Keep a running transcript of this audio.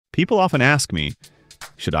People often ask me,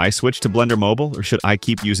 should I switch to Blender Mobile or should I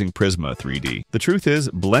keep using Prisma3D? The truth is,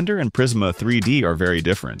 Blender and Prisma3D are very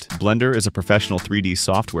different. Blender is a professional 3D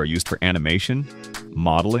software used for animation,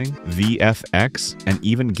 modeling, VFX, and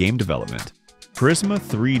even game development.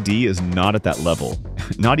 Prisma3D is not at that level,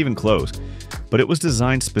 not even close, but it was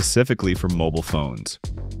designed specifically for mobile phones.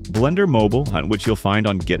 Blender Mobile, which you'll find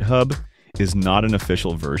on GitHub, is not an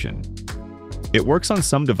official version. It works on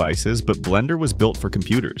some devices, but Blender was built for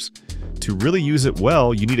computers. To really use it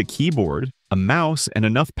well, you need a keyboard, a mouse, and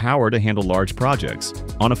enough power to handle large projects.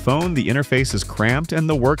 On a phone, the interface is cramped and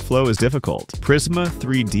the workflow is difficult.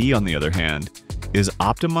 Prisma3D, on the other hand, is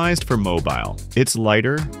optimized for mobile. It's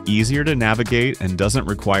lighter, easier to navigate, and doesn't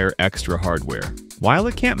require extra hardware. While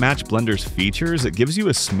it can't match Blender's features, it gives you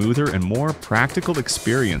a smoother and more practical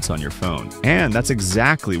experience on your phone. And that's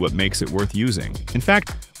exactly what makes it worth using. In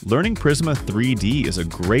fact, learning Prisma3D is a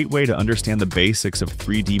great way to understand the basics of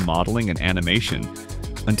 3D modeling and animation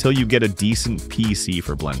until you get a decent PC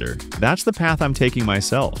for Blender. That's the path I'm taking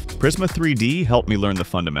myself. Prisma3D helped me learn the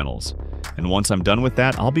fundamentals. And once I'm done with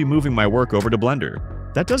that, I'll be moving my work over to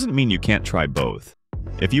Blender. That doesn't mean you can't try both.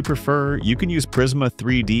 If you prefer, you can use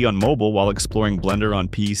Prisma3D on mobile while exploring Blender on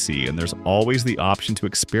PC, and there's always the option to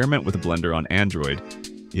experiment with Blender on Android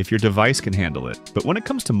if your device can handle it. But when it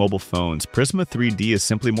comes to mobile phones, Prisma3D is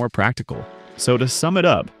simply more practical. So to sum it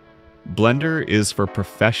up, Blender is for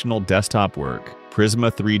professional desktop work,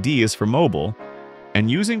 Prisma3D is for mobile, and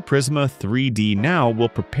using Prisma3D now will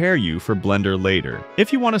prepare you for Blender later.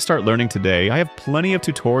 If you want to start learning today, I have plenty of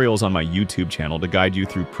tutorials on my YouTube channel to guide you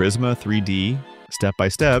through Prisma3D step by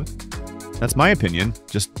step. That's my opinion.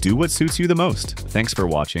 Just do what suits you the most. Thanks for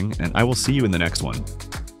watching, and I will see you in the next one.